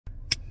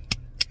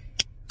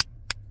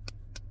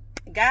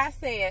God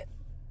said,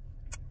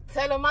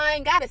 tell him I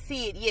ain't got to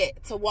see it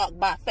yet to walk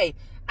by faith.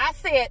 I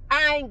said,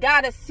 I ain't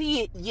got to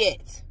see it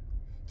yet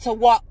to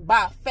walk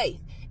by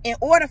faith. In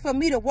order for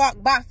me to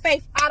walk by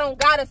faith, I don't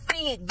got to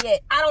see it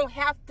yet. I don't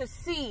have to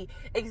see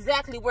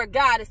exactly where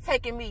God is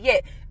taking me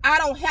yet. I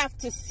don't have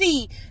to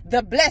see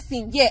the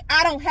blessing yet.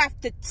 I don't have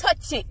to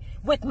touch it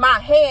with my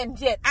hand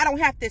yet. I don't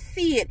have to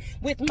see it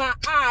with my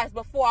eyes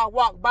before I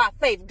walk by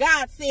faith.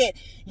 God said,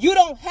 you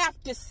don't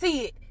have to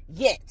see it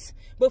yet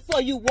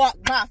before you walk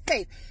by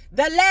faith.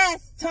 The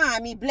last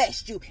time he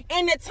blessed you,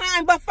 and the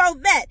time before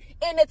that,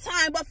 and the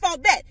time before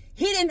that,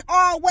 he didn't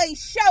always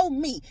show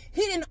me.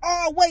 He didn't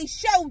always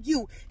show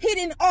you. He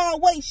didn't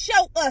always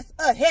show us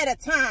ahead of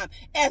time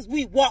as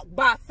we walk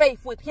by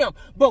faith with him.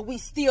 But we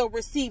still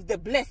receive the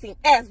blessing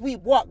as we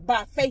walk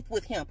by faith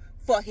with him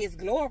for his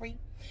glory.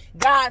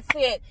 God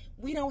said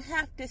we don't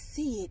have to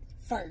see it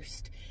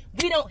first.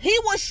 He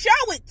will show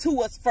it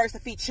to us first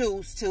if he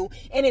chooses to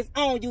in his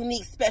own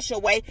unique special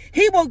way.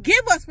 He will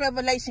give us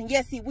revelation.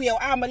 Yes, he will.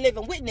 I'm a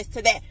living witness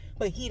to that.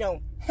 But he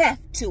don't have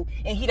to,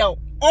 and he don't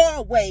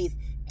always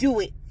do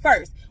it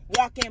first.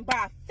 Walking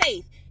by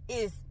faith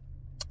is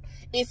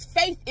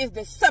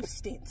the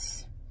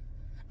substance.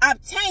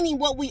 Obtaining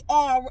what we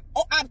are,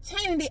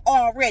 obtaining it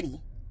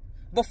already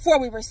before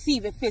we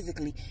receive it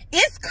physically.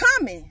 It's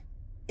coming.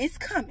 It's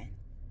coming.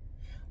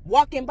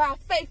 Walking by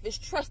faith is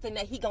trusting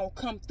that he gonna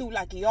come through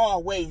like he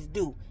always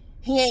do.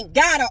 He ain't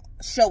gotta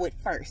show it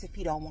first if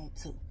he don't want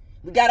to.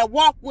 We gotta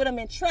walk with him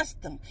and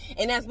trust him.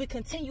 And as we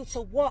continue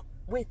to walk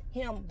with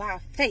him by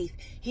faith,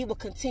 he will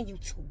continue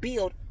to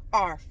build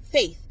our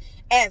faith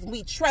as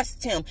we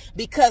trust him,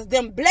 because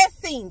them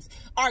blessings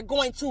are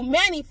going to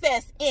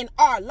manifest in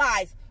our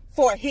lives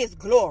for his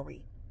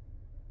glory.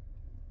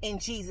 In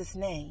Jesus'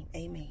 name,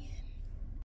 amen.